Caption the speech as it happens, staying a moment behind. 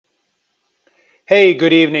Hey,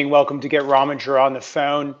 good evening. Welcome to Get Rominger on the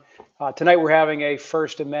phone. Tonight we're having a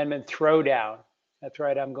First Amendment throwdown. That's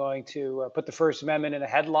right. I'm going to put the First Amendment in a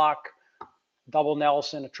headlock, double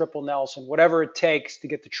Nelson, a triple Nelson, whatever it takes to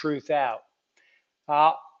get the truth out.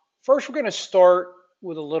 Uh, First, we're going to start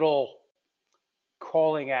with a little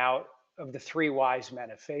calling out of the three wise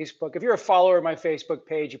men of Facebook. If you're a follower of my Facebook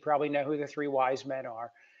page, you probably know who the three wise men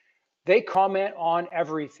are. They comment on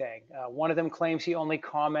everything. One of them claims he only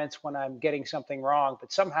comments when I'm getting something wrong,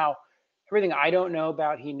 but somehow everything I don't know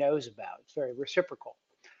about, he knows about. It's very reciprocal.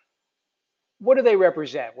 What do they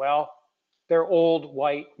represent? Well, they're old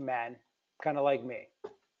white men, kind of like me.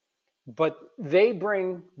 But they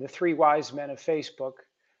bring the three wise men of Facebook,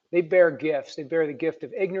 they bear gifts. They bear the gift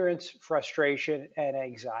of ignorance, frustration, and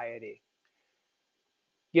anxiety.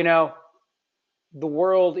 You know, the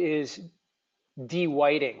world is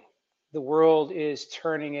de-whiting. The world is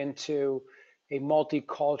turning into a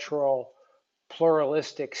multicultural,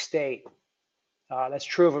 pluralistic state. That's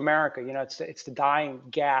true of America. It's the dying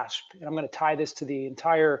gasp. And I'm going to tie this to the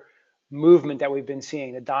entire movement that we've been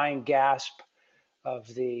seeing, the dying gasp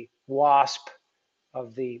of the WASP,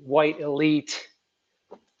 of the white elite.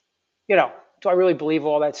 Do I really believe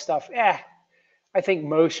all that stuff? I think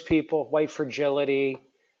most people, white fragility,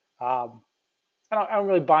 um, I don't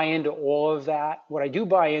really buy into all of that. What I do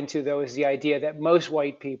buy into, though, is the idea that most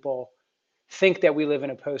white people think that we live in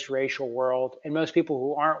a post-racial world, and most people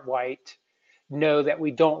who aren't white know that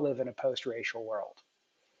we don't live in a post-racial world.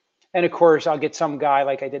 And of course, I'll get some guy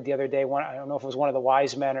like I did the other day. I don't know if it was one of the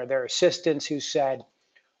wise men or their assistants who said,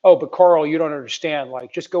 "Oh, but Carl, you don't understand.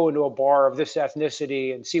 Like, just go into a bar of this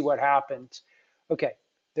ethnicity and see what happens." Okay,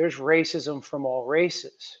 there's racism from all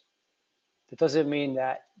races. That doesn't mean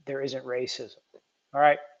that there isn't racism. All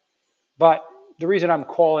right. But the reason I'm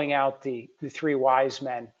calling out the three wise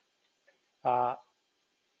men, uh,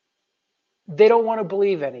 they don't want to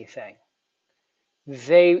believe anything.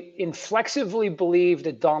 They inflexibly believe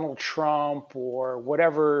that Donald Trump or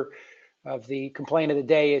whatever of the complaint of the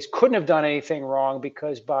day is couldn't have done anything wrong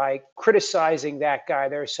because by criticizing that guy,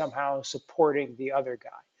 they're somehow supporting the other guy.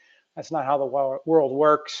 That's not how the world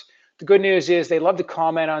works. The good news is they love to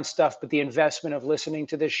comment on stuff, but the investment of listening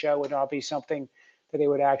to this show would not be something that they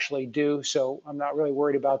would actually do. So I'm not really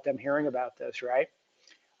worried about them hearing about this, right?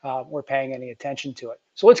 Or paying any attention to it.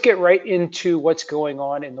 So let's get right into what's going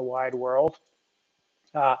on in the wide world.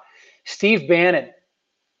 Uh, Steve Bannon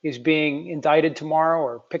is being indicted tomorrow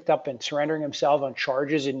or picked up and surrendering himself on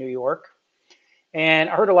charges in New York. And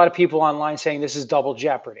I heard a lot of people online saying this is double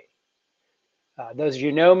jeopardy. Those of you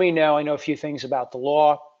who know me know I know a few things about the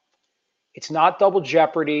law. It's not double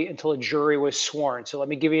jeopardy until a jury was sworn. So let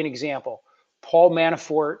me give you an example. Paul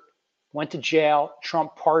Manafort went to jail.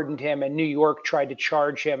 Trump pardoned him, and New York tried to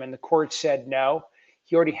charge him, and the court said no.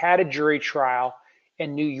 He already had a jury trial,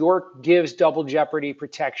 and New York gives double jeopardy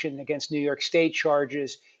protection against New York State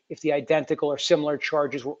charges if the identical or similar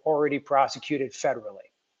charges were already prosecuted federally.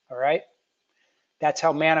 All right? That's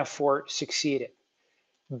how Manafort succeeded.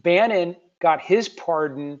 Bannon got his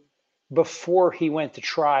pardon before he went to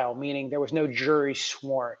trial, meaning there was no jury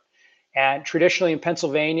sworn. And traditionally in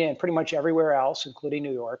Pennsylvania and pretty much everywhere else, including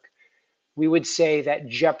New York, we would say that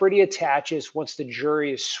jeopardy attaches once the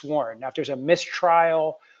jury is sworn. Now, if there's a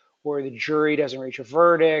mistrial or the jury doesn't reach a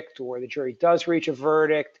verdict or the jury does reach a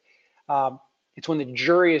verdict, it's when the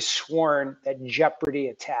jury is sworn that jeopardy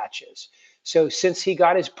attaches. So since he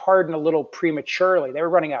got his pardon a little prematurely, they were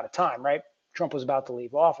running out of time, right? Trump was about to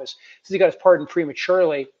leave office. Since he got his pardon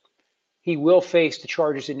prematurely, he will face the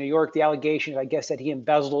charges in New York. The allegation, I guess, that he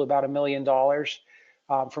embezzled about $1 million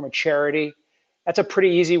from a charity. That's a pretty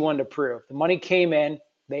easy one to prove. The money came in.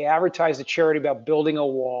 They advertised the charity about building a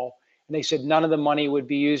wall, and they said none of the money would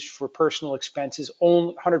be used for personal expenses.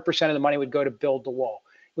 Only 100% of the money would go to build the wall.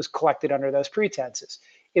 It was collected under those pretenses.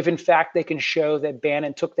 If in fact they can show that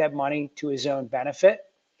Bannon took that money to his own benefit,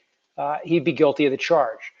 he'd be guilty of the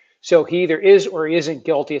charge. So he either is or he isn't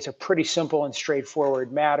guilty. It's a pretty simple and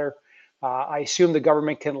straightforward matter. I assume the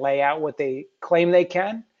government can lay out what they claim they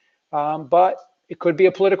can, but it could be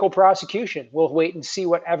a political prosecution. We'll wait and see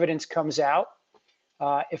what evidence comes out.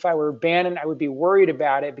 If I were Bannon, I would be worried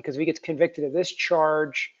about it because if he gets convicted of this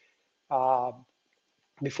charge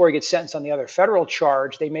before he gets sentenced on the other federal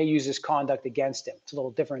charge, they may use this conduct against him. It's a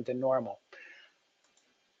little different than normal. I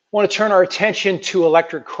want to turn our attention to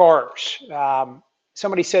electric cars.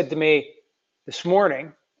 Somebody said to me this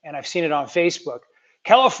morning, and I've seen it on Facebook,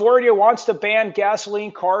 California wants to ban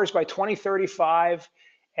gasoline cars by 2035,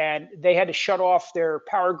 and they had to shut off their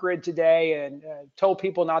power grid today and told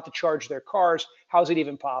people not to charge their cars. How's it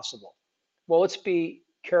even possible? Well, let's be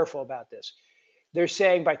careful about this. they're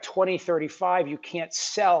saying by 2035, you can't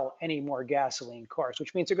sell any more gasoline cars,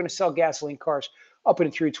 which means they're going to sell gasoline cars up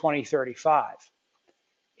and through 2035.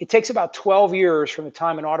 It takes about 12 years from the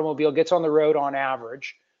time an automobile gets on the road on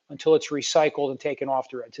average until it's recycled and taken off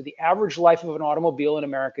the road. So the average life of an automobile in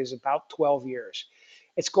America is about 12 years.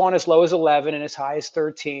 It's gone as low as 11 and as high as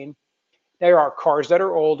 13. There are cars that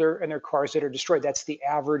are older and there are cars that are destroyed. That's the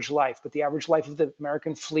average life. But the average life of the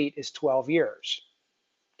American fleet is 12 years.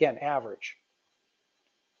 Again, average.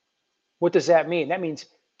 What does that mean? That means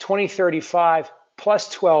 2035 plus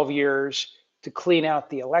 12 years to clean out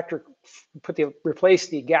the electric, replace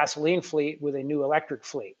the gasoline fleet with a new electric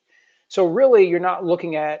fleet. So really, you're not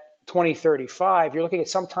looking at 2035. You're looking at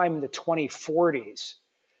sometime in the 2040s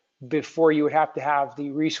before you would have to have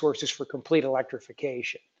the resources for complete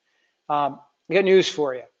electrification. I got news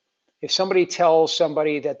for you. If somebody tells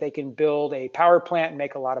somebody that they can build a power plant and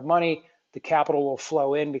make a lot of money, the capital will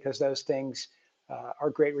flow in because those things are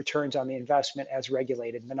great returns on the investment as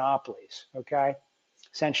regulated monopolies, okay?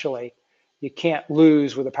 Essentially, you can't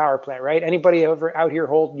lose with a power plant, right? Anybody ever out here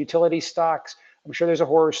hold utility stocks? I'm sure there's a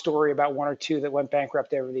horror story about one or two that went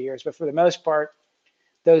bankrupt over the years, but for the most part,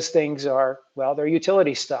 those things are, well, they're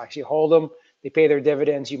utility stocks. You hold them, they pay their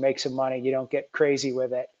dividends, you make some money, you don't get crazy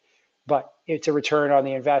with it, but it's a return on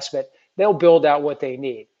the investment. They'll build out what they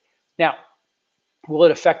need. Now, will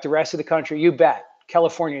it affect the rest of the country? You bet.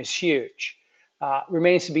 California is huge.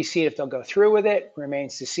 Remains to be seen if they'll go through with it.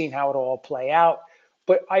 Remains to see how it'll all play out.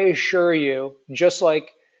 But I assure you, just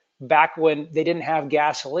like back when they didn't have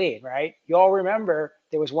gasoline, right? You all remember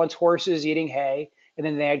there was once horses eating hay, and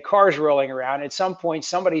then they had cars rolling around. At some point,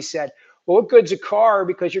 somebody said, well, what good's a car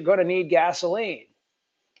because you're going to need gasoline?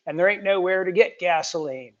 And there ain't nowhere to get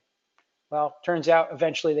gasoline. Well, turns out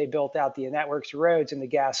eventually they built out the networks of roads and the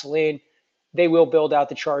gasoline. They will build out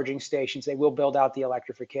the charging stations. They will build out the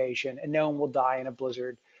electrification, and no one will die in a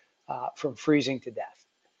blizzard from freezing to death.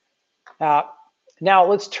 Now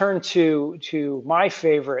let's turn to my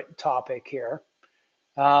favorite topic here.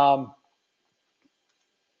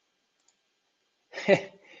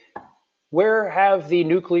 Where have the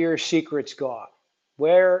nuclear secrets gone?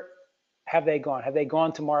 Where have they gone? Have they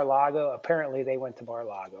gone to Mar-a-Lago? Apparently they went to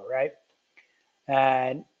Mar-a-Lago, right?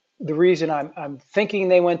 And the reason I'm thinking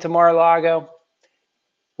they went to Mar-a-Lago,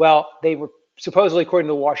 well, they were supposedly, according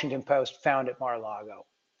to the Washington Post, found at Mar-a-Lago.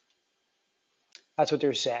 That's what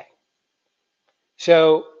they're saying.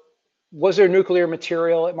 So was there nuclear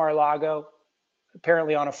material at Mar-a-Lago?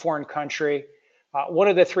 Apparently on a foreign country. One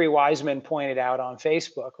of the three wise men pointed out on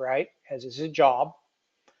Facebook, right, as is his job,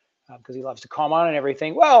 because he loves to comment on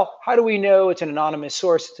everything. Well, how do we know it's an anonymous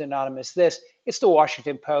source? It's anonymous this. It's the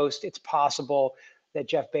Washington Post. It's possible that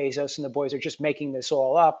Jeff Bezos and the boys are just making this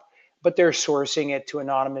all up, but they're sourcing it to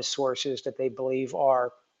anonymous sources that they believe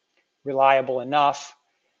are reliable enough.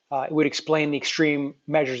 It would explain the extreme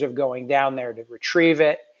measures of going down there to retrieve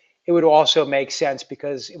it. It would also make sense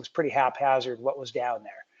because it was pretty haphazard what was down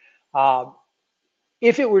there.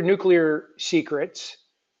 If it were nuclear secrets,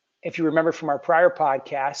 if you remember from our prior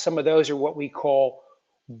podcast, some of those are what we call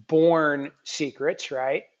born secrets,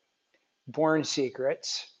 right? Born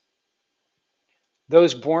secrets.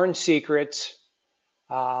 Those born secrets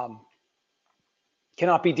cannot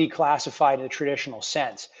be declassified in a traditional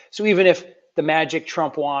sense. So even if the magic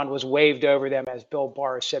Trump wand was waved over them, as Bill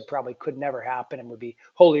Barr said probably could never happen and would be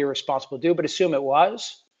wholly irresponsible to do, but assume it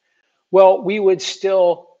was, well, we would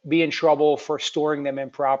still be in trouble for storing them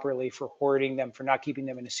improperly, for hoarding them, for not keeping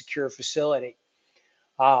them in a secure facility.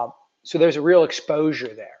 So there's a real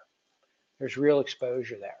exposure there. There's real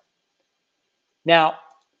exposure there. Now,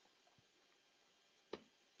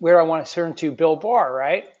 where I want to turn to Bill Barr,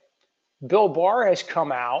 right? Bill Barr has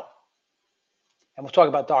come out, and we'll talk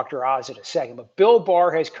about Dr. Oz in a second, but Bill Barr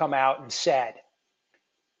has come out and said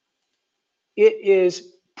it is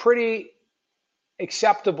pretty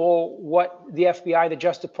acceptable what the FBI, the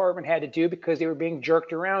Justice Department had to do because they were being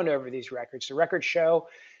jerked around over these records. The records show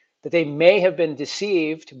that they may have been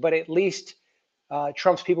deceived, but at least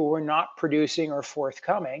Trump's people were not producing or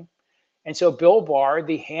forthcoming. And so Bill Barr,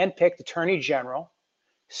 the handpicked attorney general,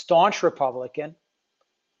 staunch Republican,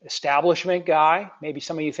 establishment guy, maybe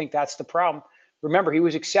some of you think that's the problem. Remember, he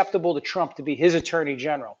was acceptable to Trump to be his attorney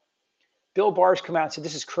general. Bill Barr's come out and said,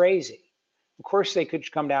 this is crazy. Of course, they could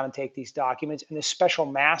come down and take these documents, and the special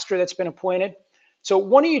master that's been appointed. So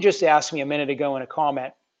one of you just asked me a minute ago in a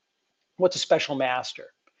comment, what's a special master?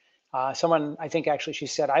 Someone, I think actually she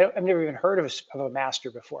said, I've never even heard of a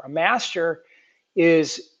master before. A master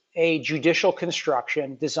is a judicial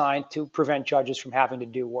construction designed to prevent judges from having to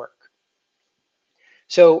do work.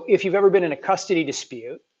 So if you've ever been in a custody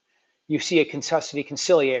dispute, you see a custody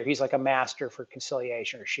conciliator. He's like a master for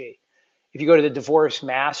conciliation, or she. If you go to the divorce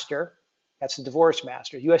master, that's the divorce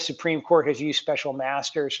master. The U.S. Supreme Court has used special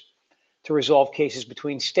masters to resolve cases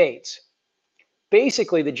between states.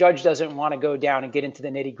 Basically, the judge doesn't want to go down and get into the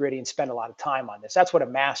nitty gritty and spend a lot of time on this. That's what a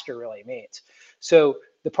master really means. So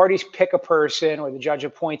the parties pick a person, or the judge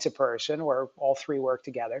appoints a person, or all three work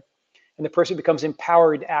together, and the person becomes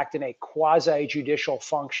empowered to act in a quasi-judicial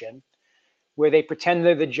function where they pretend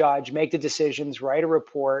they're the judge, make the decisions, write a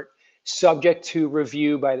report, subject to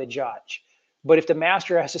review by the judge. But if the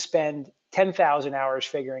master has to spend 10,000 hours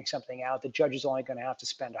figuring something out, the judge is only going to have to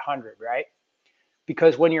spend 100, right?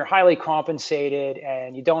 Because when you're highly compensated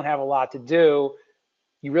and you don't have a lot to do,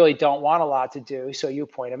 you really don't want a lot to do, so you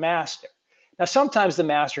appoint a master. Now, sometimes the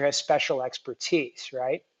master has special expertise,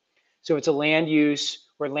 right? So it's a land use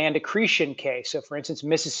or land accretion case. So for instance,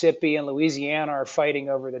 Mississippi and Louisiana are fighting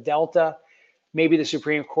over the Delta. Maybe the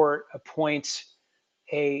Supreme Court appoints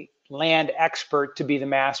a land expert to be the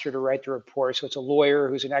master to write the report. So it's a lawyer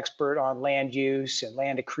who's an expert on land use and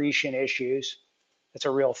land accretion issues. That's a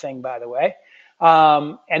real thing, by the way.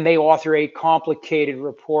 And they author a complicated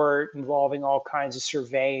report involving all kinds of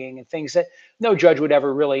surveying and things that no judge would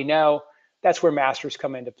ever really know. That's where masters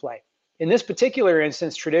come into play. In this particular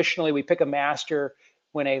instance, traditionally, we pick a master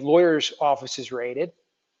when a lawyer's office is raided.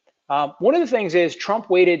 One of the things is Trump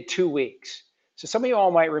waited 2 weeks. So some of you all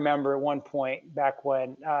might remember at one point back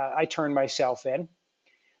when I turned myself in,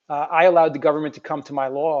 I allowed the government to come to my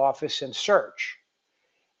law office and search.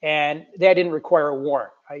 And that didn't require a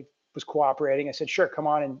warrant. I was cooperating. I said, sure, come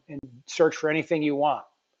on and search for anything you want.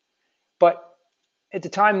 But at the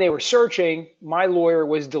time they were searching, my lawyer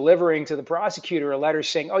was delivering to the prosecutor a letter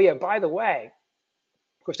saying, oh yeah, by the way,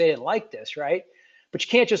 of course they didn't like this, right? But you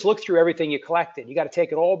can't just look through everything you collected. You got to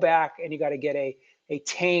take it all back, and you got to get a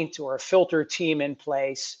taint or a filter team in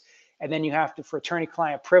place. And then you have to, for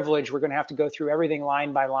attorney-client privilege, we're going to have to go through everything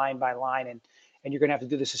line by line by line, and you're going to have to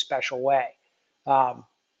do this a special way.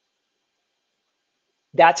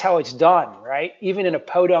 That's how it's done, right? Even in a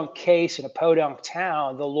podunk case in a podunk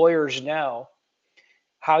town, the lawyers know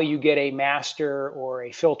how you get a master or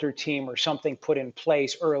a filter team or something put in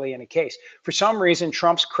place early in a case. For some reason,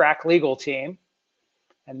 Trump's crack legal team,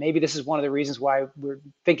 and maybe this is one of the reasons why we're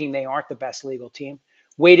thinking they aren't the best legal team,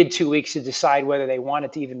 waited 2 weeks to decide whether they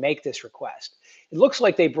wanted to even make this request. It looks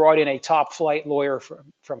like they brought in a top flight lawyer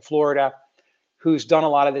from Florida who's done a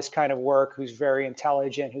lot of this kind of work, who's very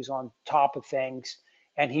intelligent, who's on top of things,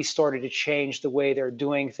 and he started to change the way they're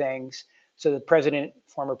doing things. So the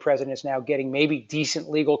former president is now getting maybe decent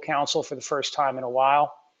legal counsel for the first time in a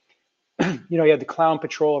while. You know, he had the clown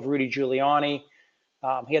patrol of Rudy Giuliani.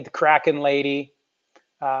 He had the Kraken lady.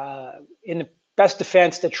 In the best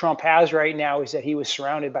defense that Trump has right now is that he was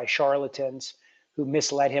surrounded by charlatans who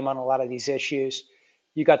misled him on a lot of these issues.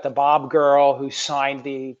 You got the Bob girl who signed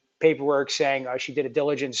the paperwork saying she did a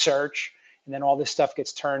diligent search, and then all this stuff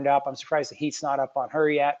gets turned up. I'm surprised the heat's not up on her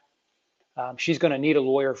yet. She's going to need a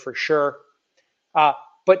lawyer for sure.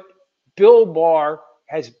 But Bill Barr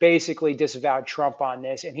has basically disavowed Trump on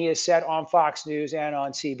this, and he has said on Fox News and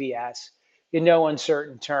on CBS in no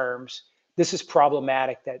uncertain terms, this is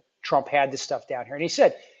problematic that Trump had this stuff down here. And he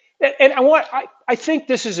said, and I think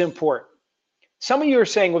this is important. Some of you are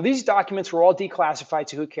saying, well, these documents were all declassified,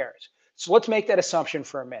 so who cares? So let's make that assumption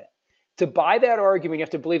for a minute. To buy that argument, you have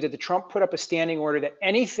to believe that the Trump put up a standing order that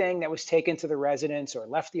anything that was taken to the residence or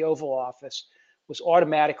left the Oval Office was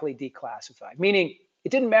automatically declassified, meaning it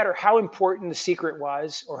didn't matter how important the secret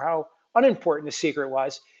was or how unimportant the secret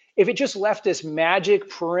was. If it just left this magic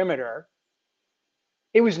perimeter,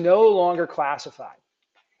 it was no longer classified.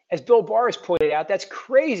 As Bill Barr has pointed out, that's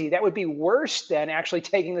crazy. That would be worse than actually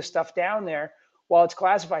taking the stuff down there while it's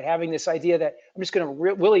classified, having this idea that I'm just going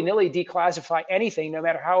to willy-nilly declassify anything, no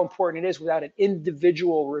matter how important it is, without an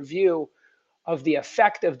individual review of the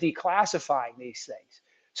effect of declassifying these things.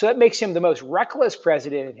 So that makes him the most reckless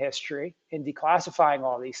president in history in declassifying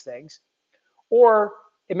all these things. Or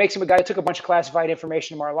it makes him a guy who took a bunch of classified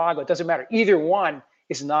information to Mar-a-Lago. It doesn't matter. Either one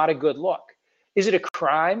is not a good look. Is it a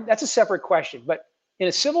crime? That's a separate question. But in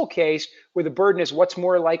a civil case where the burden is what's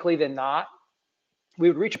more likely than not, we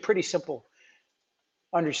would reach a pretty simple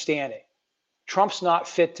understanding. Trump's not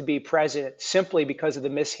fit to be president simply because of the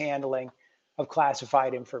mishandling of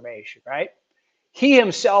classified information, right? He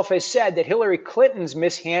himself has said that Hillary Clinton's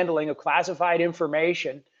mishandling of classified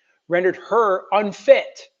information rendered her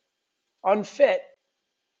unfit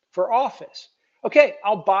for office. Okay,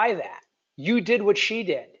 I'll buy that. You did what she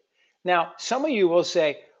did. Now, some of you will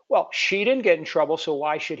say, well, she didn't get in trouble, so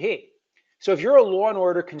why should he? So if you're a law and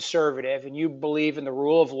order conservative and you believe in the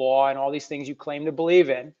rule of law and all these things you claim to believe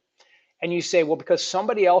in, and you say, well, because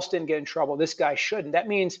somebody else didn't get in trouble, this guy shouldn't. That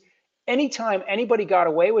means anytime anybody got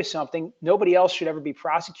away with something, nobody else should ever be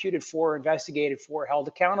prosecuted for, investigated for, held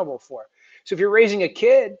accountable for. So if you're raising a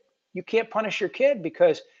kid, you can't punish your kid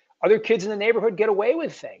because other kids in the neighborhood get away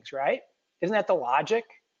with things, right? Isn't that the logic?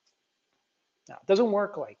 No, it doesn't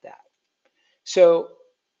work like that. So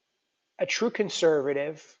a true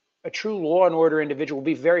conservative, a true law and order individual will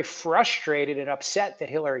be very frustrated and upset that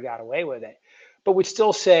Hillary got away with it, but would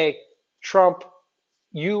still say, Trump,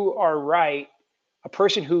 you are right. A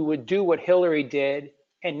person who would do what Hillary did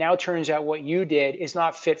and now turns out what you did is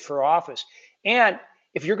not fit for office. And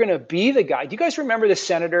if you're going to be the guy, do you guys remember the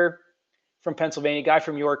senator from Pennsylvania, guy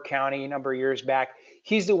from York County a number of years back?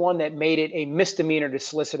 He's the one that made it a misdemeanor to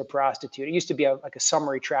solicit a prostitute. It used to be like a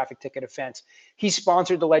summary traffic ticket offense. He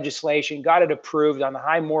sponsored the legislation, got it approved on the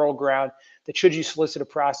high moral ground that should you solicit a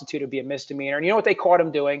prostitute, it'd be a misdemeanor. And you know what they caught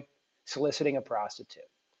him doing? Soliciting a prostitute.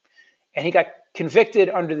 And he got convicted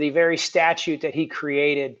under the very statute that he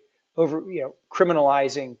created over,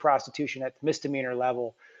 criminalizing prostitution at the misdemeanor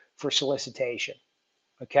level for solicitation.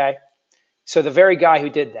 Okay. So the very guy who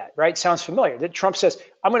did that, right? Sounds familiar. That Trump says,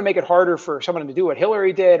 I'm going to make it harder for someone to do what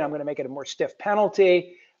Hillary did. I'm going to make it a more stiff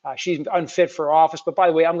penalty. She's unfit for office. But by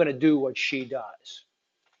the way, I'm going to do what she does.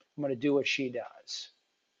 I'm going to do what she does.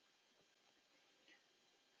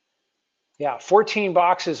 Yeah, 14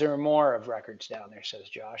 boxes or more of records down there, says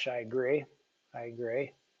Josh. I agree.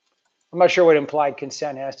 I'm not sure what implied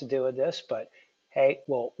consent has to do with this, but hey,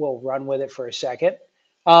 we'll run with it for a second.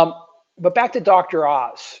 But back to Dr.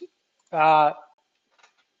 Oz.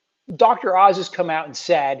 Dr. Oz has come out and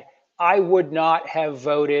said, I would not have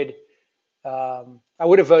voted. I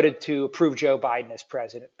would have voted to approve Joe Biden as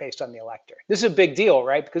president based on the electorate. This is a big deal,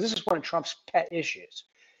 right? Because this is one of Trump's pet issues.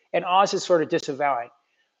 And Oz is sort of disavowing.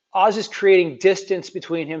 Oz is creating distance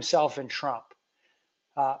between himself and Trump.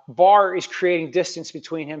 Barr is creating distance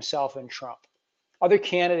between himself and Trump. Other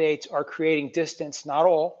candidates are creating distance, not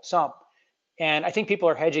all, some. And I think people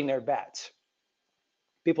are hedging their bets.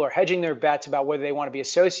 People are hedging their bets about whether they want to be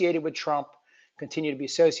associated with Trump, continue to be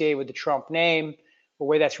associated with the Trump name, or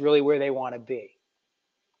whether that's really where they want to be.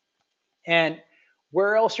 And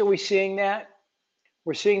where else are we seeing that?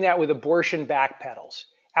 We're seeing that with abortion backpedals.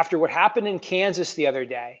 After what happened in Kansas the other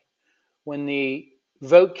day, when the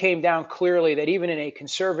vote came down clearly that even in a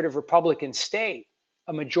conservative Republican state,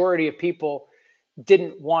 a majority of people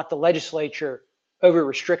didn't want the legislature over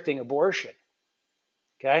restricting abortion.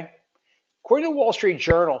 Okay. According to the Wall Street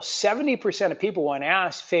Journal, 70% of people, when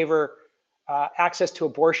asked, favor access to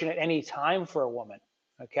abortion at any time for a woman.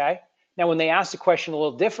 Okay. Now, when they ask the question a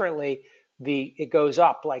little differently, it goes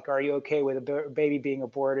up, like, are you okay with a baby being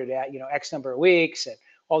aborted at, X number of weeks and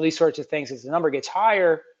all these sorts of things? As the number gets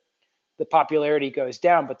higher, the popularity goes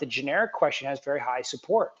down. But the generic question has very high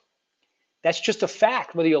support. That's just a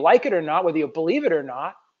fact. Whether you like it or not, whether you believe it or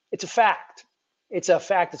not, it's a fact. It's a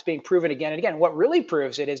fact that's being proven again and again. What really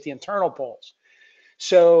proves it is the internal polls.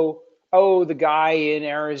 So, the guy in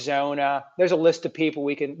Arizona, there's a list of people,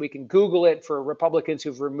 we can Google it, for Republicans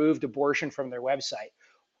who've removed abortion from their website.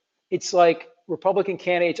 It's like Republican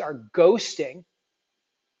candidates are ghosting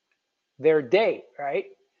their date, right?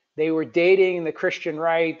 They were dating the Christian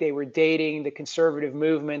right. They were dating the conservative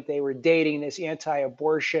movement. They were dating this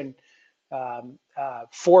anti-abortion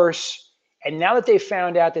force. And now that they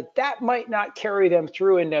found out that that might not carry them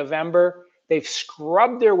through in November, they've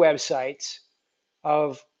scrubbed their websites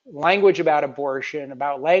of language about abortion,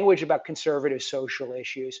 about language about conservative social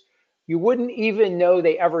issues. You wouldn't even know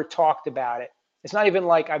they ever talked about it. It's not even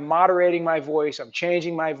like I'm moderating my voice, I'm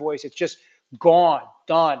changing my voice. It's just gone,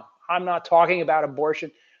 done. I'm not talking about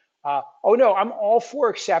abortion. Oh no, I'm all for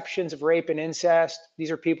exceptions of rape and incest. These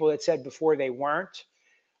are people that said before they weren't.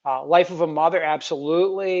 Life of a mother,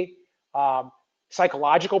 absolutely.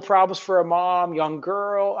 Psychological problems for a mom, young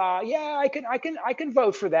girl. Yeah, I can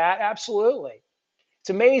vote for that. Absolutely. It's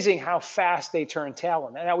amazing how fast they turn tail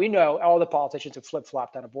on that. Now we know all the politicians have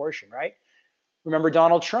flip-flopped on abortion, right? Remember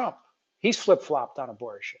Donald Trump? He's flip-flopped on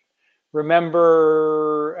abortion.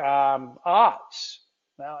 Remember Oz?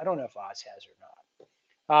 Well, I don't know if Oz has or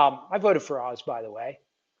not. I voted for Oz, by the way.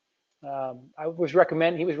 He was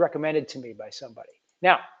recommended to me by somebody.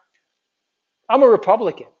 Now, I'm a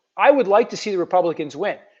Republican. I would like to see the Republicans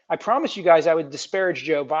win. I promised you guys I would disparage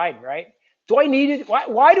Joe Biden, right? Do I need it?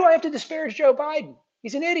 Why do I have to disparage Joe Biden?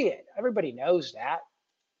 He's an idiot. Everybody knows that.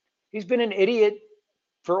 He's been an idiot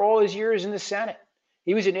for all his years in the Senate.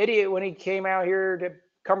 He was an idiot when he came out here to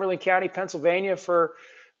Cumberland County, Pennsylvania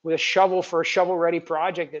with a shovel for a shovel-ready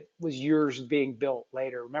project that was years being built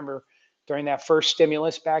later. Remember during that first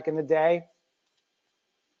stimulus back in the day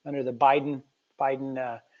under the Biden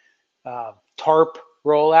TARP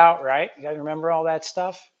rollout, right? You guys remember all that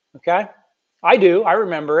stuff? Okay. I do. I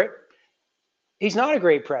remember it. He's not a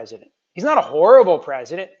great president. He's not a horrible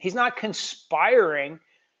president. He's not conspiring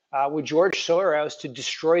with George Soros to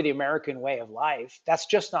destroy the American way of life. That's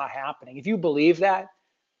just not happening. If you believe that,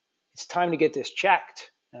 it's time to get this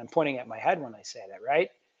checked. And I'm pointing at my head when I say that, right?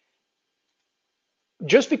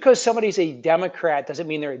 Just because somebody's a Democrat doesn't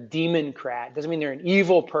mean they're a democrat, doesn't mean they're an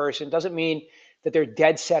evil person, doesn't mean that they're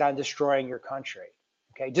dead set on destroying your country.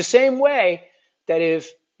 Okay, the same way that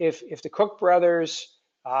if the Koch brothers,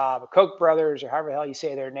 or however the hell you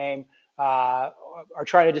say their name, are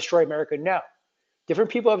trying to destroy America, no. Different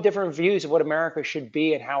people have different views of what America should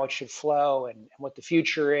be and how it should flow and what the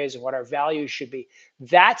future is and what our values should be.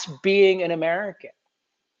 That's being an American.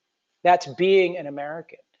 That's being an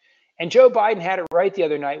American. And Joe Biden had it right the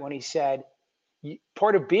other night when he said,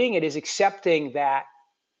 part of being it is accepting that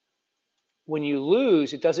when you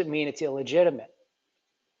lose, it doesn't mean it's illegitimate.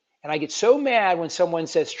 And I get so mad when someone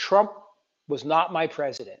says Trump was not my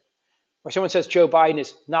president, or someone says Joe Biden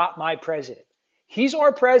is not my president. He's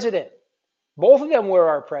our president. Both of them were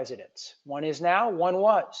our presidents. One is now, one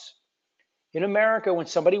was. In America, when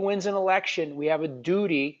somebody wins an election, we have a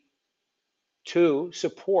duty to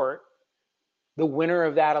support the winner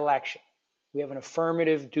of that election. We have an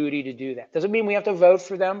affirmative duty to do that. Doesn't mean we have to vote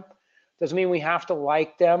for them. Doesn't mean we have to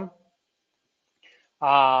like them.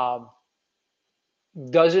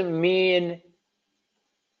 Doesn't mean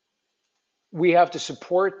we have to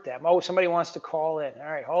support them. Oh, somebody wants to call in.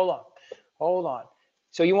 All right, hold on.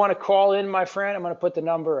 So you want to call in, my friend? I'm going to put the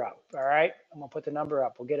number up. All right, I'm going to put the number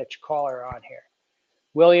up. We'll get a caller on here.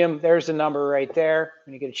 William, there's the number right there.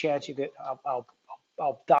 When you get a chance, I'll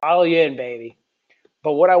dial you in, baby.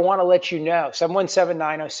 But what I want to let you know,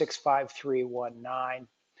 717-906-5319.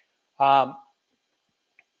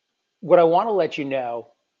 What I want to let you know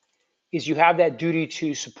is you have that duty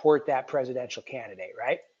to support that presidential candidate,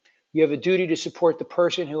 right? You have a duty to support the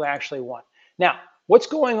person who actually won. Now, what's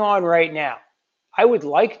going on right now? I would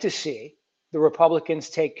like to see the Republicans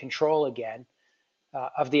take control again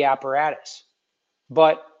of the apparatus.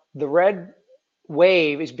 But the red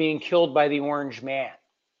wave is being killed by the orange man,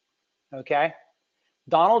 okay?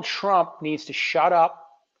 Donald Trump needs to shut up,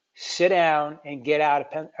 sit down, and get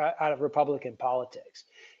out of Republican politics.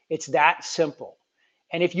 It's that simple.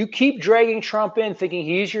 And if you keep dragging Trump in thinking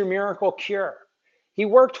he's your miracle cure, he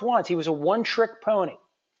worked once. He was a one-trick pony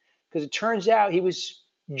because it turns out he was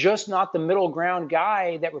just not the middle ground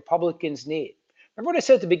guy that Republicans need. Remember what I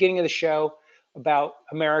said at the beginning of the show about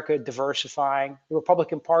America diversifying? The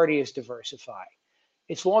Republican Party is diversifying.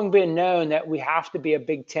 It's long been known that we have to be a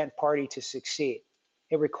big tent party to succeed.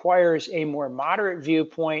 It requires a more moderate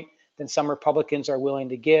viewpoint than some Republicans are willing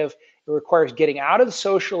to give. It requires getting out of the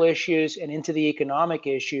social issues and into the economic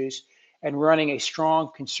issues and running a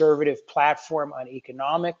strong conservative platform on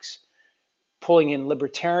economics, pulling in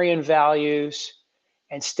libertarian values,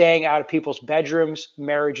 and staying out of people's bedrooms,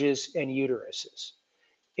 marriages, and uteruses.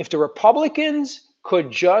 If the Republicans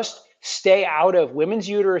could just stay out of women's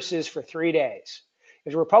uteruses for 3 days,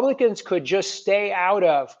 if the Republicans could just stay out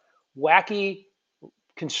of wacky,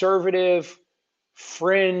 conservative,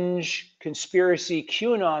 fringe, conspiracy,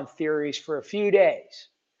 QAnon theories for a few days,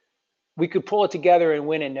 we could pull it together and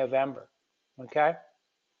win in November, okay?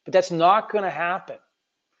 But that's not going to happen.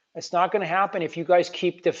 That's not going to happen if you guys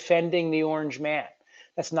keep defending the orange man.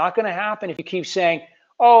 That's not going to happen if you keep saying,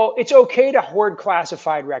 oh, it's okay to hoard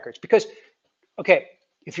classified records. Because, okay,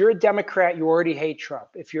 if you're a Democrat, you already hate Trump.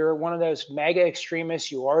 If you're one of those mega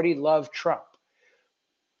extremists, you already love Trump.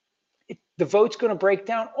 The vote's going to break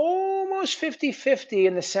down almost 50-50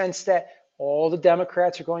 in the sense that all the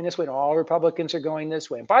Democrats are going this way and all Republicans are going this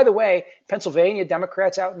way. And by the way, Pennsylvania,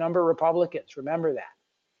 Democrats outnumber Republicans. Remember that.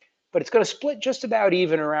 But it's going to split just about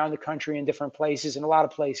even around the country in different places, in a lot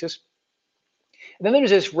of places. And then there's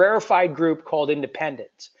this rarefied group called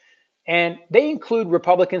independents. And they include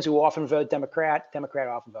Republicans who often vote Democrat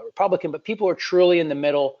often vote Republican, but people who are truly in the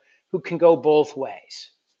middle who can go both ways.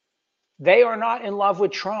 They are not in love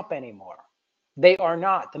with Trump anymore. They are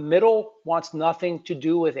not. The middle wants nothing to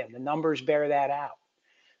do with him. The numbers bear that out.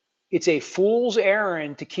 It's a fool's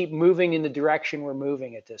errand to keep moving in the direction we're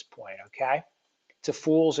moving at this point, okay? It's a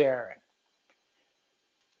fool's errand.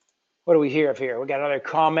 What do we hear here? We got another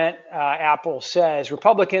comment. Apple says,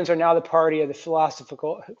 Republicans are now the party of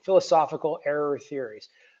the philosophical error theories.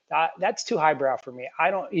 That's too highbrow for me. I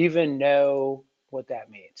don't even know what that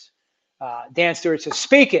means. Dan Stewart says,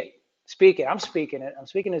 speak it. Speak it. I'm speaking it. I'm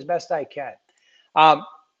speaking as best I can.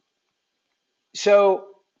 So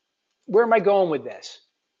where am I going with this?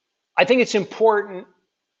 I think it's important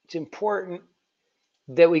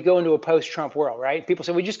that we go into a post-Trump world, right? People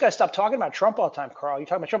say, we just got to stop talking about Trump all the time, Carl. You're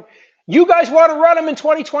talking about Trump. You guys want to run him in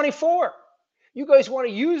 2024. You guys want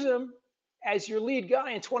to use him as your lead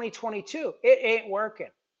guy in 2022. It ain't working.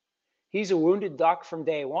 He's a wounded duck from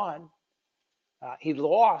day one. He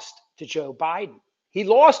lost to Joe Biden. He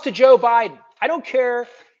lost to Joe Biden. I don't care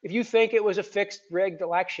if you think it was a fixed, rigged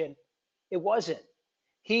election. It wasn't.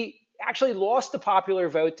 He actually lost the popular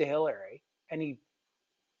vote to Hillary, and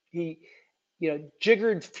he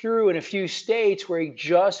jiggered through in a few states where he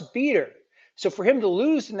just beat her. So for him to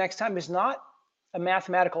lose the next time is not a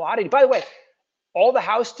mathematical oddity. By the way, all the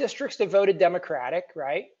House districts that voted Democratic,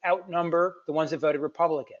 right, outnumber the ones that voted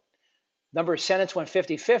Republican. Number of Senates went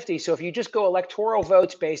 50-50. So if you just go electoral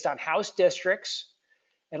votes based on House districts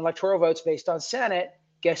and electoral votes based on Senate,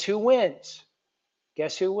 guess who wins?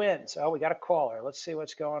 Guess who wins? Oh, we got a caller. Let's see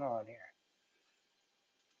what's going on here.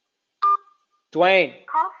 Dwayne.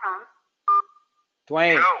 Call from.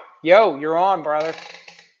 Dwayne. Yo, you're on, brother. How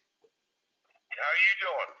you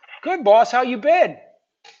doing? Good, boss. How you been?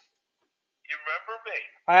 You remember me?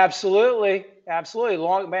 Absolutely.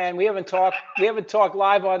 Long man, we haven't talked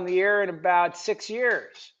live on the air in about 6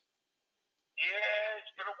 years. Yeah,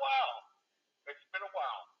 it's been a while.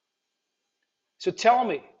 So tell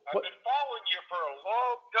me. I've been following you for a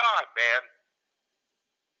long time, man.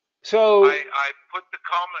 So I put the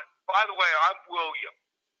comment. By the way, I'm William.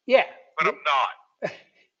 Yeah. But I'm not.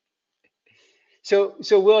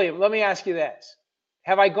 So William, let me ask you this.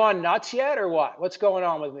 Have I gone nuts yet or what? What's going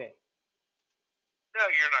on with me? No,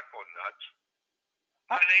 you're not going nuts.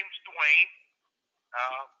 My name's Dwayne.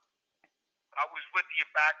 I was with you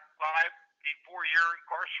back before your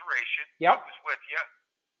incarceration. Yep. I was with you.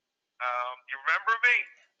 You remember me?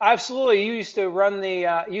 Absolutely. You used to run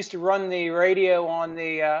the radio on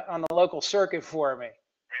the local circuit for me.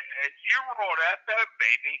 And you were on FM,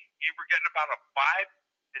 baby. You were getting about a 5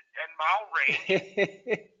 to 10 mile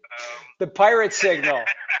range. The pirate signal.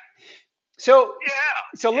 So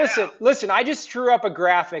listen, I just threw up a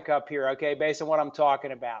graphic up here, okay, based on what I'm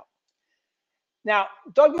talking about. Now,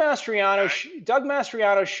 Doug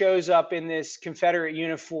Mastriano shows up in this Confederate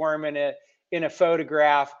uniform in a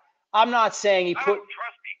photograph. I'm not saying he put. I don't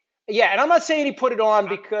trust him. Yeah, and I'm not saying he put it on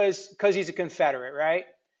because he's a Confederate, right?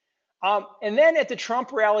 And then at the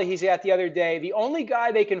Trump rally he's at the other day, the only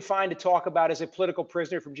guy they can find to talk about as a political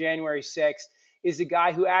prisoner from January 6th is the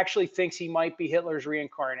guy who actually thinks he might be Hitler's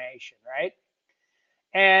reincarnation, right?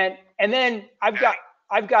 And then I've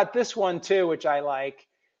got this one too, which I like,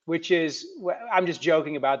 which is, I'm just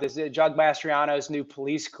joking about this, Doug Mastriano's new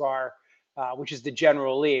police car, which is the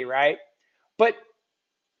General Lee, right? But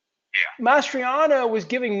yeah. Mastriano was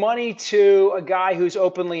giving money to a guy who's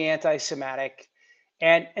openly anti-Semitic.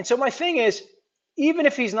 And so my thing is, even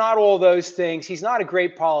if he's not all those things, he's not a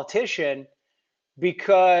great politician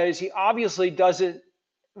because he obviously doesn't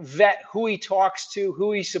vet who he talks to,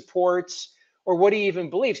 who he supports, or what he even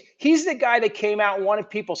believes. He's the guy that came out and wanted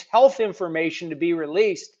people's health information to be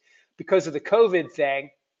released because of the COVID thing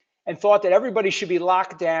and thought that everybody should be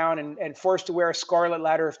locked down and forced to wear a scarlet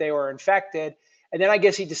letter if they were infected. And then I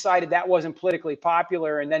guess he decided that wasn't politically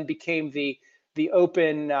popular and then became the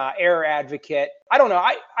open air advocate. I don't know.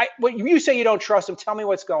 When you say you don't trust him, tell me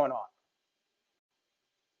what's going on.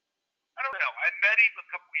 I don't know. I met him a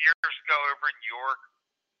couple years ago over in York.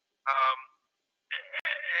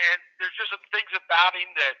 And there's just some things about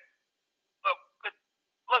him that,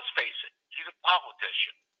 let's face it, he's a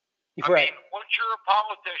politician. Right. I mean, once you're a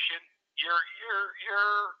politician, you're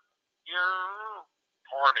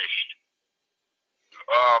tarnished.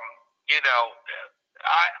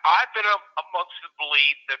 I've been amongst the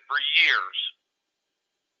belief that for years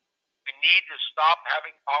we need to stop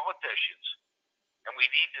having politicians and we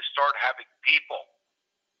need to start having people.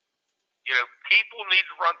 People need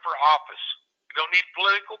to run for office. We don't need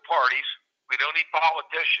political parties. We don't need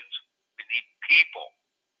politicians. We need people.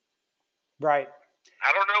 Right.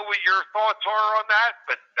 I don't know what your thoughts are on that,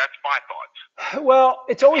 but that's my thoughts. Well,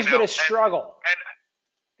 it's always been a struggle.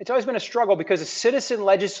 It's always been a struggle because a citizen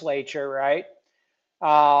legislature, right?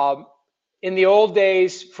 In the old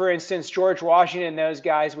days, for instance, George Washington and those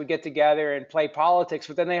guys would get together and play politics,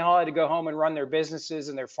 but then they all had to go home and run their businesses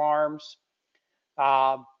and their farms,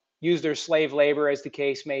 use their slave labor as the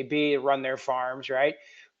case may be, and run their farms, right?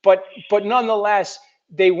 But nonetheless,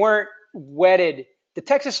 they weren't wedded. The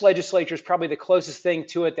Texas legislature is probably the closest thing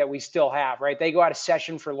to it that we still have, right? They go out of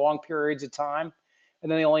session for long periods of time, and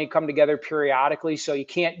then they only come together periodically, so you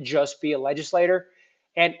can't just be a legislator.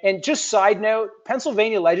 And just side note,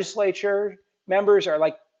 Pennsylvania legislature members are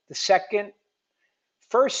like the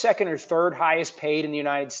first, second, or third highest paid in the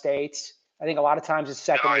United States. I think a lot of times it's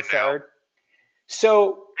second or third.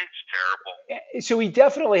 So, It's terrible. so we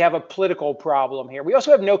definitely have a political problem here. We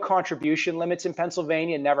also have no contribution limits in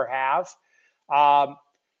Pennsylvania, never have. Um,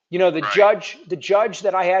 you know, Right. the judge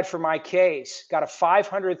that I had for my case got a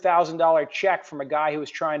 $500,000 check from a guy who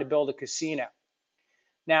was trying to build a casino.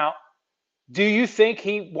 Now, do you think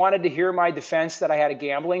he wanted to hear my defense that I had a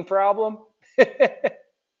gambling problem?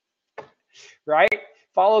 Right?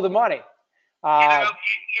 Follow the money. Uh, Carl,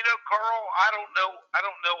 I don't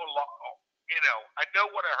know a lot. I know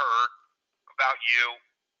what I heard about you.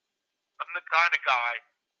 I'm the kind of guy,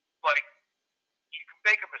 like, you can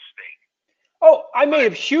make a mistake, oh, I made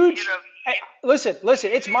but, a huge. Listen, it's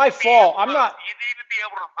you need my to be fault. able to, you need to be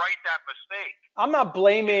able to right that mistake. I'm not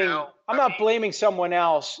blaming. I'm I not mean, blaming someone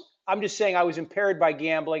else. I'm just saying I was impaired by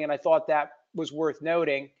gambling, and I thought that was worth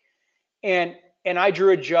noting. And I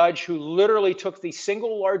drew a judge who literally took the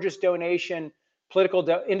single largest donation,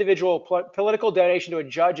 individual political donation to a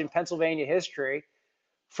judge in Pennsylvania history,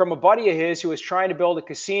 from a buddy of his who was trying to build a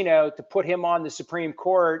casino to put him on the Supreme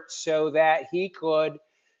Court so that he could,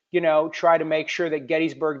 try to make sure that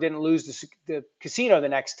Gettysburg didn't lose the casino the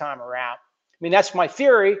next time around. I mean, that's my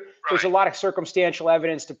theory. There's a lot of circumstantial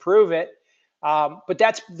evidence to prove it. But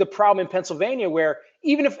that's the problem in Pennsylvania, where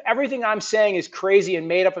even if everything I'm saying is crazy and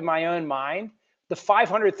made up in my own mind, the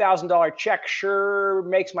 $500,000 check sure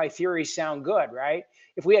makes my theory sound good, right?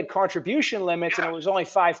 If we had contribution limits and it was only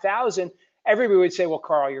 5,000, everybody would say, "Well,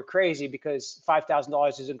 Carl, you're crazy because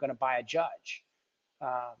 $5,000 isn't going to buy a judge."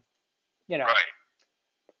 Um, you know. Right.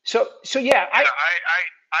 So yeah, I don't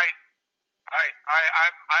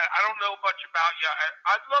know much about you.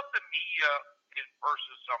 I'd love to meet you in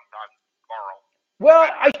person sometime, Carl. Well,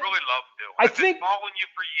 I'd really love to. I've been following you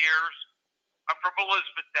for years. I'm from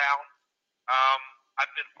Elizabethtown. I've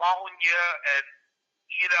been following you, and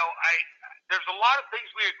there's a lot of things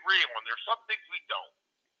we agree on. There's some things we don't.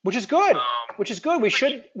 Which is good. We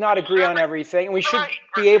should not agree on everything, and we should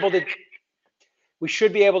be able to. We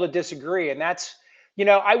should be able to disagree, and that's,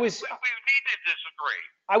 I was. We need to disagree.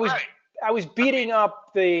 I was beating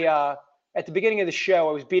up the at the beginning of the show.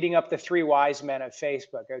 I was beating up the three wise men of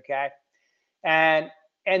Facebook. Okay, and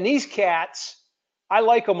these cats, I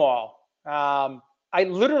like them all. I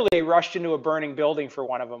literally rushed into a burning building for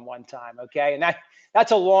one of them one time. Okay, and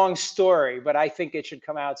that's a long story, but I think it should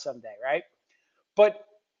come out someday, right? But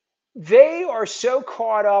they are so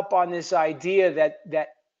caught up on this idea that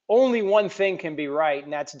only one thing can be right,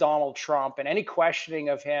 and that's Donald Trump, and any questioning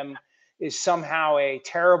of him is somehow a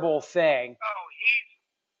terrible thing. Oh,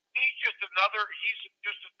 he's just another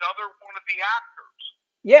one of the actors.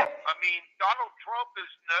 Yeah. I mean, Donald Trump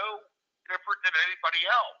is no different than anybody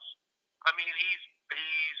else. I mean, he's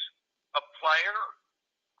a player.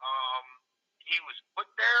 He was put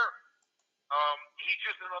there. He's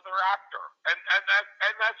just another actor,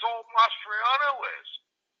 and that's all Mastriano is.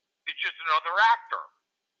 It's just another actor.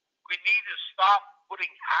 We need to stop putting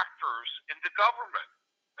actors into government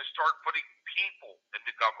and start putting people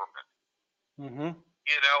into government. Mm-hmm.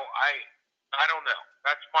 I don't know.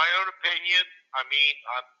 That's my own opinion. I mean,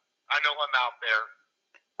 I know I'm out there.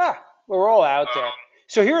 We're all out there.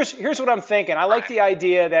 So here's what I'm thinking. I like the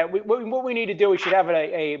idea that what we need to do, we should have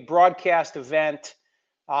a broadcast event.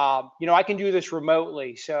 I can do this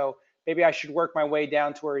remotely, so maybe I should work my way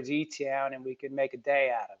down towards E-Town and we can make a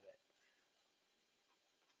day out of it.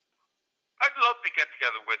 I'd love to get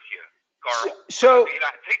together with you, Carl. So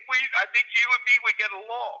I think you and me would get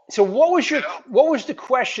along. So what was the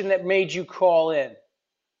question that made you call in?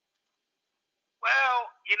 Well,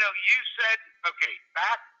 you said, okay,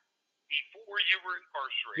 back before you were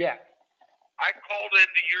incarcerated. Yeah. I called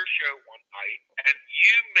into your show one night, and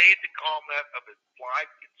you made the comment of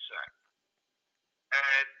implied consent.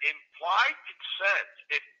 And implied consent,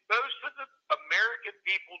 if most of the American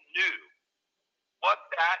people knew what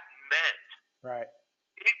that meant, right,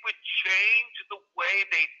 it would change the way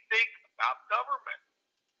they think about government.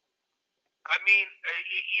 I mean,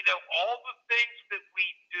 all the things that we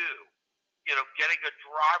do, getting a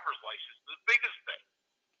driver's license, the biggest thing.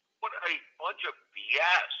 What a bunch of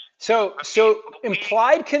BS. So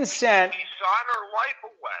implied consent. We sign our life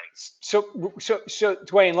away. So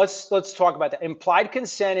Dwayne, let's talk about that. Implied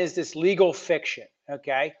consent is this legal fiction,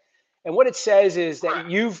 okay? And what it says is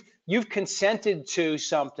that you've consented to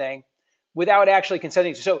something without actually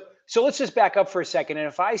consenting. So let's just back up for a second. And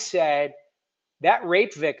if I said that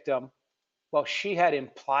rape victim, well, she had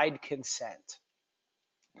implied consent,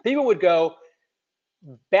 people would go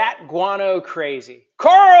bat guano crazy.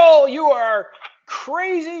 Carl, you are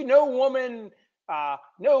crazy. No woman,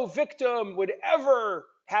 no victim would ever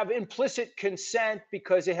have implicit consent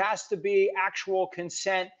because it has to be actual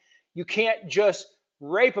consent. You can't just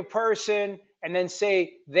rape a person and then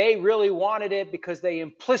say they really wanted it because they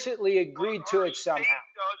implicitly agreed to it somehow.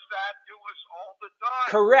 State does that to us all the time.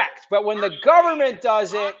 Correct. But when Our the government state does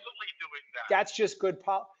is it, constantly doing that. that's just good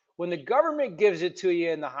when the government gives it to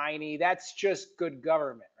you in the hiney, that's just good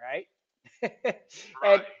government, right?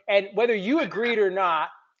 Right. and whether you agreed or not,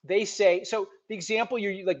 they say, so the example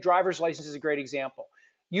you like driver's license is a great example.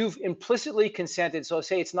 You've implicitly consented, so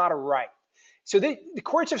say it's not a right. So the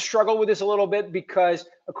courts have struggled with this a little bit because,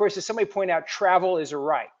 of course, as somebody pointed out, travel is a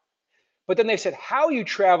right. But then they said how you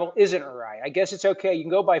travel isn't a right. I guess it's okay. You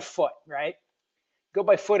can go by foot, right? Go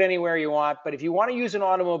by foot anywhere you want. But if you want to use an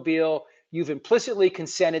automobile, you've implicitly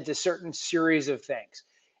consented to certain series of things.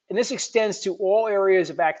 And this extends to all areas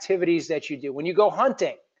of activities that you do. When you go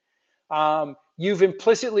hunting, you've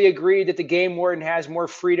implicitly agreed that the game warden has more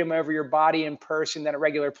freedom over your body and person than a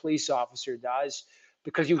regular police officer does,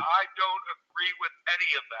 because you. I don't agree with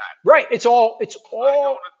any of that. Right. It's all. I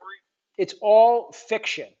don't agree. It's all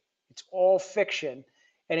fiction. It's all fiction,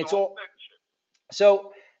 and it's all. Fiction.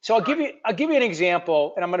 So I'll give you an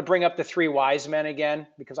example, and I'm going to bring up the three wise men again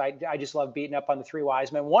because I just love beating up on the three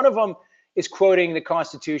wise men. One of them is quoting the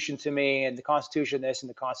Constitution to me, and the Constitution this and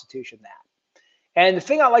the Constitution that. And the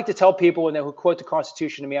thing I like to tell people when they quote the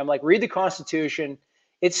Constitution to me, I'm like, read the Constitution.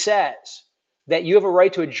 It says that you have a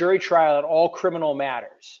right to a jury trial in all criminal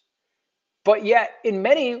matters. But yet, in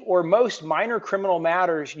many or most minor criminal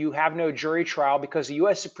matters, you have no jury trial because the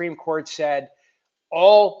U.S. Supreme Court said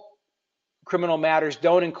all criminal matters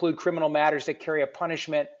don't include criminal matters that carry a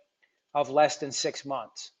punishment of less than 6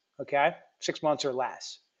 months. Okay? 6 months or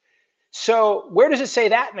less. So where does it say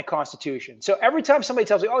that in the Constitution? So every time somebody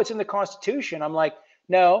tells me, oh, it's in the Constitution, I'm like,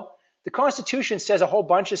 no, the Constitution says a whole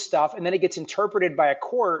bunch of stuff, and then it gets interpreted by a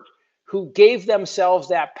court who gave themselves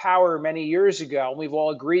that power many years ago, and we've all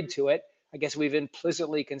agreed to it. I guess we've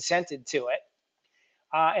implicitly consented to it.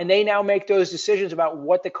 And they now make those decisions about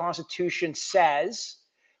what the Constitution says,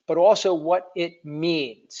 but also what it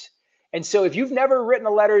means. And so if you've never written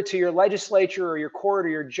a letter to your legislature or your court or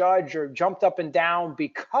your judge or jumped up and down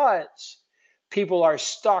because people are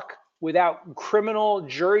stuck without criminal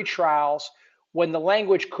jury trials when the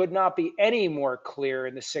language could not be any more clear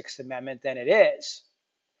in the Sixth Amendment than it is,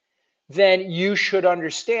 then you should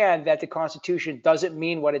understand that the Constitution doesn't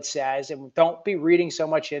mean what it says, and don't be reading so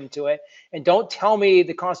much into it. And don't tell me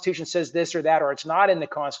the Constitution says this or that, or it's not in the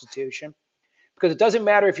Constitution, because it doesn't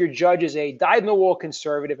matter if your judge is a dyed-in-the-wool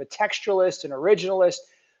conservative, a textualist, an originalist,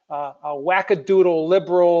 a wackadoodle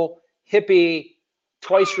liberal, hippie,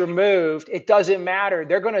 twice removed. It doesn't matter.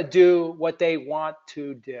 They're going to do what they want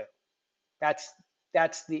to do. That's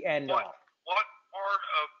the end all. What part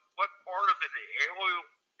of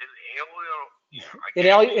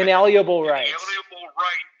inalienable rights. Inalienable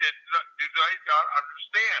right do they not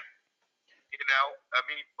understand? You know, I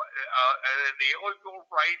mean, an inalienable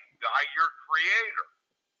right by your creator.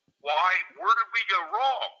 Why? Where did we go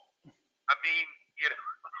wrong? I mean, you know.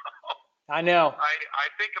 I know. I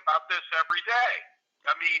think about this every day.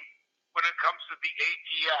 I mean, when it comes to the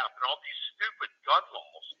ATF and all these stupid gun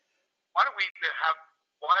laws, why do we even have?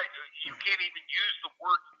 Why you can't even use the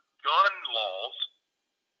word gun laws?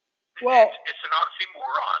 Well, it's an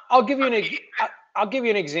oxymoron. I'll give you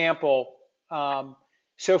an example.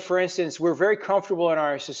 So, for instance, we're very comfortable in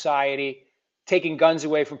our society taking guns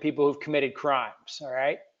away from people who've committed crimes. All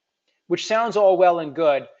right, which sounds all well and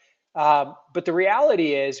good, but the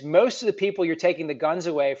reality is most of the people you're taking the guns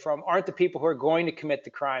away from aren't the people who are going to commit the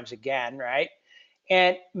crimes again, right?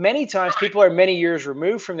 And many times people are many years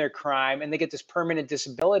removed from their crime, and they get this permanent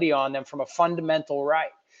disability on them from a fundamental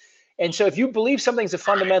right. And so if you believe something's a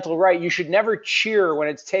fundamental right, you should never cheer when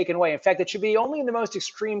it's taken away. In fact, it should be only in the most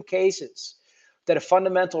extreme cases that a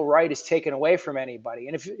fundamental right is taken away from anybody.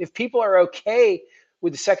 And if people are okay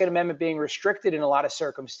with the Second Amendment being restricted in a lot of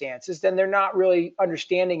circumstances, then they're not really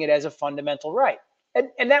understanding it as a fundamental right.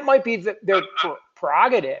 And that might be their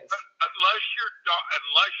prerogative. Unless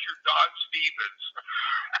you're Don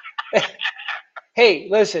Stevens. Hey,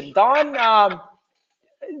 listen,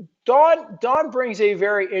 Don brings a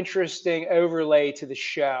very interesting overlay to the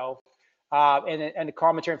show and the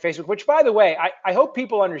commentary on Facebook, which, by the way, I hope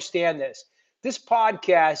people understand this. This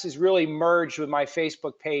podcast is really merged with my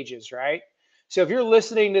Facebook pages, right? So if you're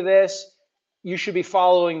listening to this, you should be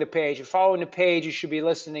following the page. If following the page, you should be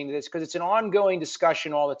listening to this because it's an ongoing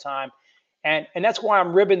discussion all the time. And that's why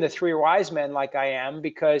I'm ribbing the three wise men like I am,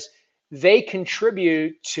 because they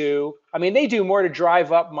contribute to, I mean, they do more to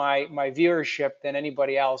drive up my viewership than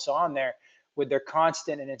anybody else on there with their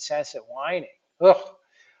constant and incessant whining.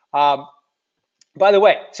 By the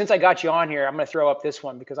way, since I got you on here, I'm going to throw up this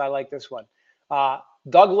one because I like this one.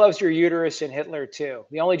 Doug loves your uterus and Hitler too.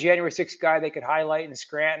 The only January 6th guy they could highlight in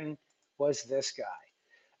Scranton was this guy.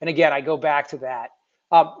 And again, I go back to that.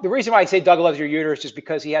 The reason why I say Doug loves your uterus is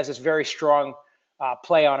because he has this very strong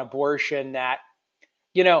play on abortion that,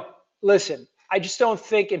 listen, I just don't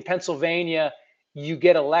think in Pennsylvania you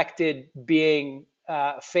get elected being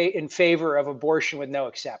in favor of abortion with no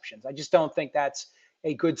exceptions. I just don't think that's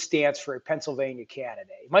a good stance for a Pennsylvania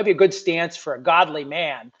candidate. It might be a good stance for a godly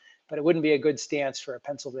man, but it wouldn't be a good stance for a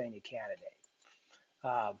Pennsylvania candidate.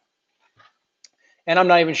 And I'm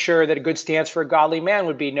not even sure that a good stance for a godly man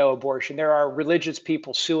would be no abortion. There are religious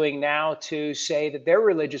people suing now to say that their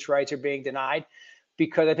religious rights are being denied,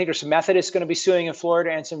 because I think there's some Methodists going to be suing in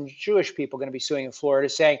Florida and some Jewish people going to be suing in Florida,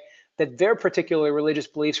 saying that their particular religious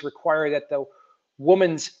beliefs require that the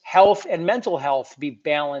woman's health and mental health be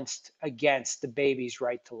balanced against the baby's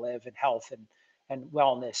right to live and health and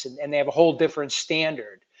wellness. And they have a whole different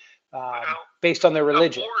standard based on their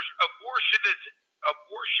religion. Abortion is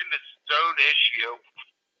its own issue.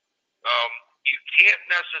 You can't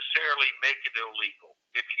necessarily make it illegal.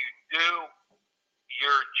 If you do,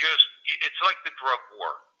 it's like the drug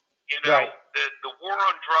war. Right. The war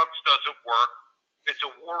on drugs doesn't work. It's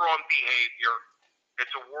a war on behavior.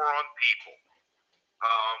 It's a war on people.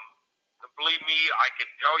 Believe me, I can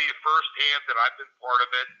tell you firsthand that I've been part of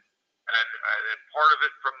it, and part of it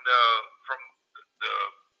from the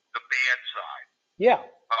bad side. Yeah.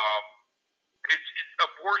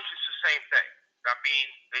 Abortion's the same thing. I mean,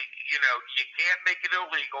 you can't make it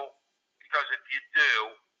illegal, because if you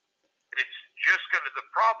do, the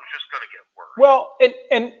problem's just gonna get worse. Well,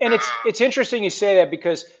 and it's interesting you say that,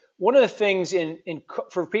 because one of the things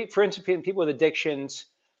for instance, people with addictions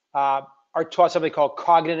are taught something called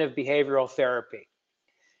cognitive behavioral therapy,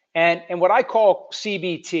 and what I call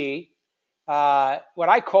CBT, what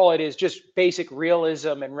I call it is just basic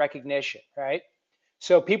realism and recognition, right?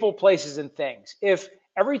 So people, places, and things. If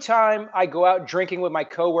every time I go out drinking with my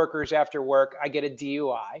coworkers after work, I get a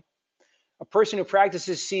DUI, a person who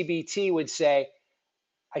practices CBT would say,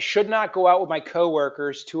 I should not go out with my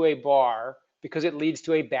coworkers to a bar because it leads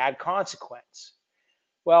to a bad consequence.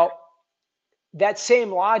 Well, that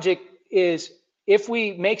same logic is, if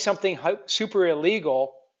we make something super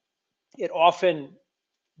illegal, it often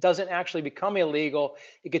doesn't actually become illegal.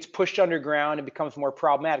 It gets pushed underground and becomes more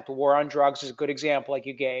problematic. The war on drugs is a good example, like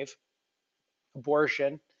you gave.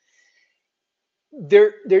 Abortion.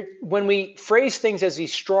 When we phrase things as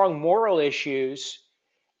these strong moral issues,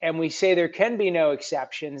 and we say there can be no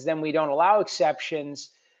exceptions, then we don't allow exceptions.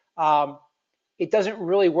 It doesn't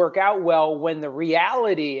really work out well, when the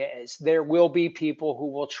reality is there will be people who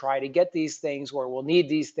will try to get these things, or will need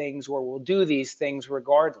these things, or will do these things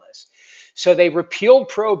regardless. So they repealed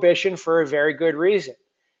prohibition for a very good reason.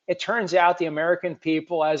 It turns out the American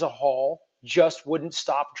people as a whole just wouldn't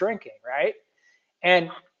stop drinking, right? And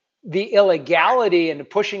the illegality and the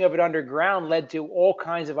pushing of it underground led to all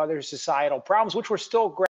kinds of other societal problems, which we're still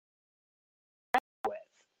grappling with.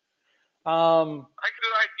 Good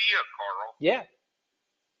idea, Carl. Yeah.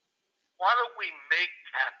 Why don't we make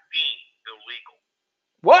caffeine illegal?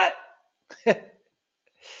 What? I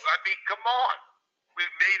mean, come on.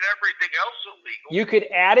 We've made everything else illegal. You could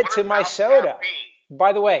add it to my soda. Caffeine?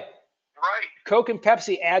 By the way, right. Coke and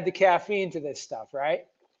Pepsi add the caffeine to this stuff, right?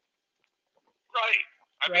 Right.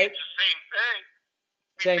 I mean, it's the same thing.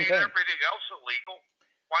 We made everything else illegal.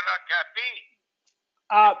 Why not caffeine?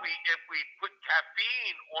 If we put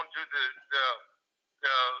caffeine onto the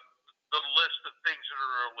list of things that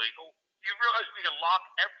are illegal, you realize we can lock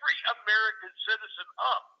every American citizen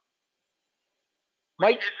up.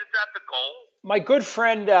 Isn't that the goal? My good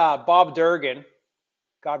friend Bob Durgan,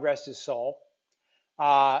 God rest his soul,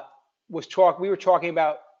 we were talking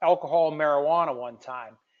about alcohol and marijuana one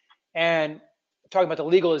time, and talking about the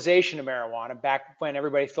legalization of marijuana back when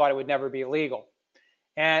everybody thought it would never be illegal.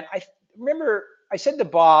 And I remember I said to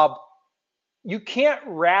Bob, you can't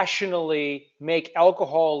rationally make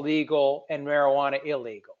alcohol legal and marijuana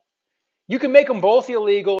illegal. You can make them both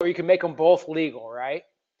illegal, or you can make them both legal, right?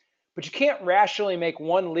 But you can't rationally make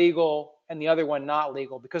one legal and the other one not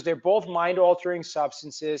legal, because they're both mind-altering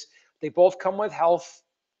substances. They both come with health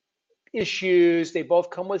issues. They both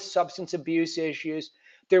come with substance abuse issues.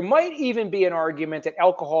 There might even be an argument that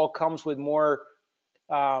alcohol comes with more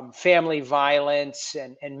family violence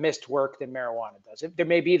and missed work than marijuana does. There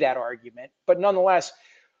may be that argument, but nonetheless,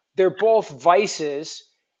 they're both vices.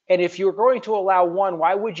 And if you're going to allow one,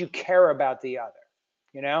 why would you care about the other?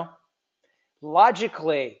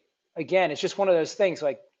 Logically, again, it's just one of those things.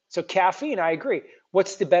 Like, so caffeine, I agree.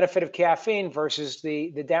 What's the benefit of caffeine versus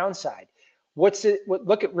the downside? What's it?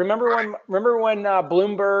 Remember when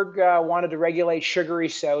Bloomberg wanted to regulate sugary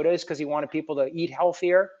sodas because he wanted people to eat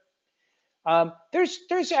healthier?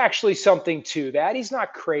 There's actually something to that. He's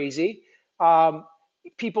not crazy.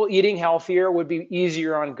 People eating healthier would be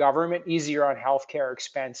easier on government, easier on healthcare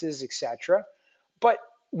expenses, etc. But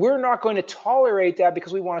we're not going to tolerate that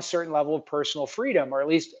because we want a certain level of personal freedom, or at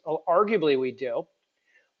least arguably we do.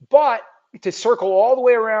 But to circle all the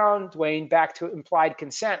way around, Dwayne, back to implied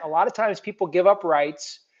consent, a lot of times people give up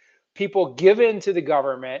rights, people give in to the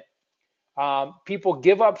government, people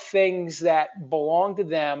give up things that belong to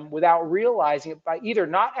them without realizing it by either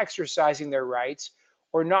not exercising their rights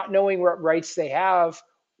or not knowing what rights they have,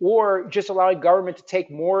 or just allowing government to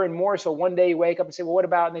take more and more. So one day you wake up and say, well, what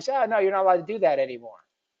about? And they say, oh, no, you're not allowed to do that anymore.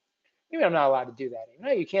 You mean I'm not allowed to do that anymore?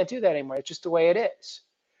 No, you can't do that anymore. It's just the way it is.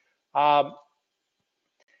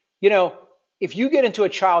 You know, if you get into a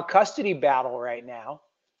child custody battle right now,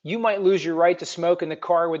 you might lose your right to smoke in the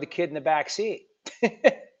car with the kid in the back seat.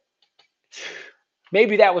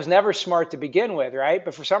 Maybe that was never smart to begin with, right?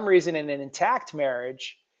 But for some reason, in an intact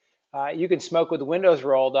marriage, you can smoke with the windows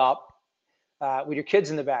rolled up with your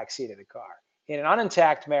kids in the back seat of the car. In an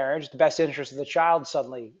unintact marriage, the best interest of the child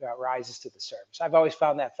suddenly rises to the surface. I've always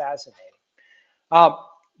found that fascinating.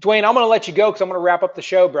 Dwayne, I'm going to let you go because I'm going to wrap up the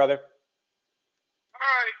show, brother. All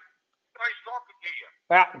right. Nice talking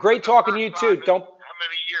to you. Great talking to you too. Don't. How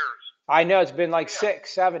many years? I know it's been like 6,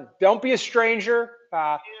 7. Don't be a stranger.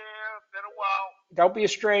 Yeah, been a while. Don't be a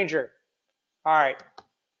stranger. All right.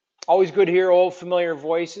 Always good to hear old familiar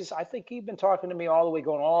voices. I think you've been talking to me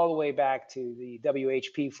going all the way back to the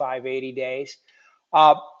WHP 580 days.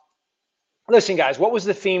 Listen, guys, what was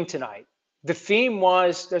the theme tonight? The theme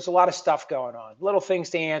was there's a lot of stuff going on, little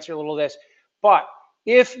things to answer, little this. But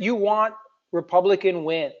if you want Republican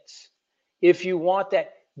wins, if you want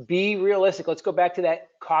that, be realistic. Let's go back to that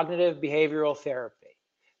cognitive behavioral therapy.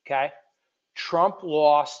 Okay. Trump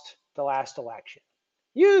lost the last election.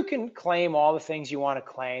 You can claim all the things you want to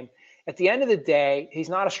claim. At the end of the day, he's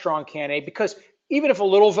not a strong candidate because even if a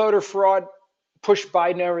little voter fraud pushed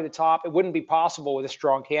Biden over the top, it wouldn't be possible with a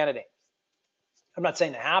strong candidate. I'm not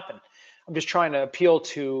saying that happened. I'm just trying to appeal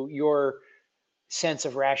to your sense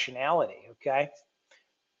of rationality, okay?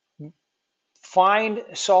 Find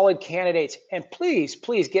solid candidates and please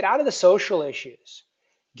get out of the social issues.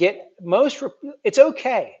 It's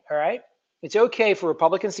okay, all right? It's okay for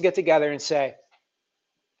Republicans to get together and say,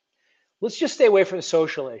 let's just stay away from the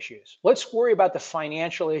social issues. Let's worry about the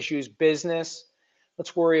financial issues, business.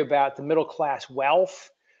 Let's worry about the middle class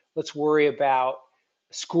wealth. Let's worry about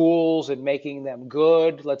schools and making them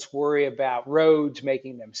good. Let's worry about roads,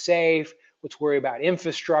 making them safe. Let's worry about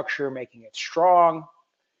infrastructure, making it strong.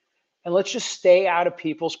 And let's just stay out of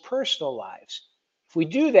people's personal lives. If we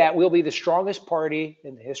do that, we'll be the strongest party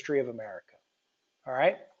in the history of America. All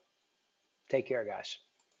right? Take care, guys.